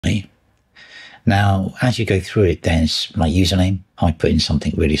Now, as you go through it, there's my username. I put in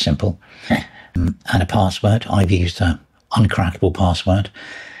something really simple. And a password. I've used an uncrackable password.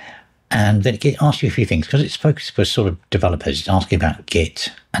 And then it asks you a few things, because it's focused for sort of developers. It's asking about Git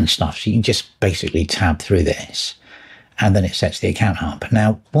and stuff. So you can just basically tab through this, and then it sets the account up.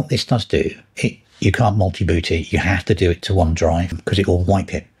 Now, what this does do, you can't multi-boot it. You have to do it to OneDrive because it will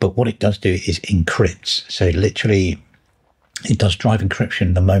wipe it. But what it does do is encrypts. So literally, it does drive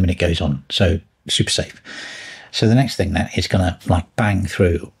encryption the moment it goes on. So super safe. So the next thing that is going to like bang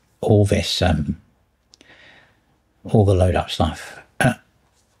through all this, all the load up stuff.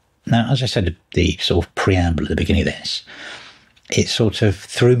 Now, as I said, the sort of preamble at the beginning of this, it sort of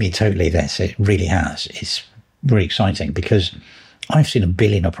threw me totally this. It really has. It's really exciting because I've seen a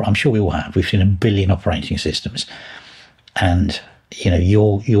billion, I'm sure we all have, we've seen a billion operating systems. And, you know,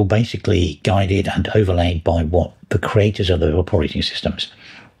 you're basically guided and overlaid by what the creators of the operating systems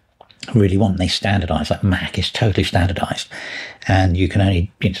really want. They standardize, like Mac is totally standardized. And you can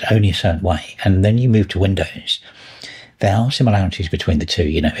it's only a certain way. And then you move to Windows. There are similarities between the two,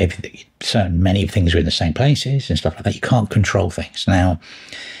 you know, many things are in the same places and stuff like that. You can't control things. Now,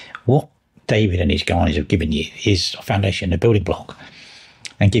 what David and his guys have given you is a foundation, a building block,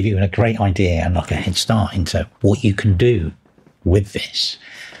 and give you a great idea and like a head start into what you can do with this.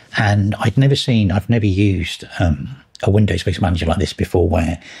 And I've never used a Windows-based manager like this before,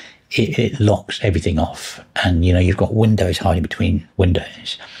 where it locks everything off. And, you know, you've got Windows hiding between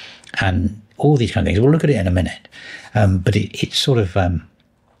Windows and all these kind of things. We'll look at it in a minute. But it's sort of,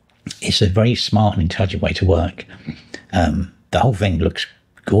 it's a very smart and intelligent way to work. The whole thing looks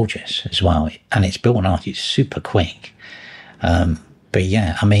gorgeous as well. And it's built on Arch. It's super quick. But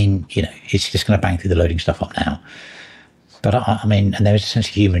yeah, I mean, you know, it's just going to bang through the loading stuff up now. But I mean, and there is a sense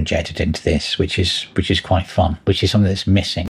of humour injected into this, which is quite fun, which is something that's missing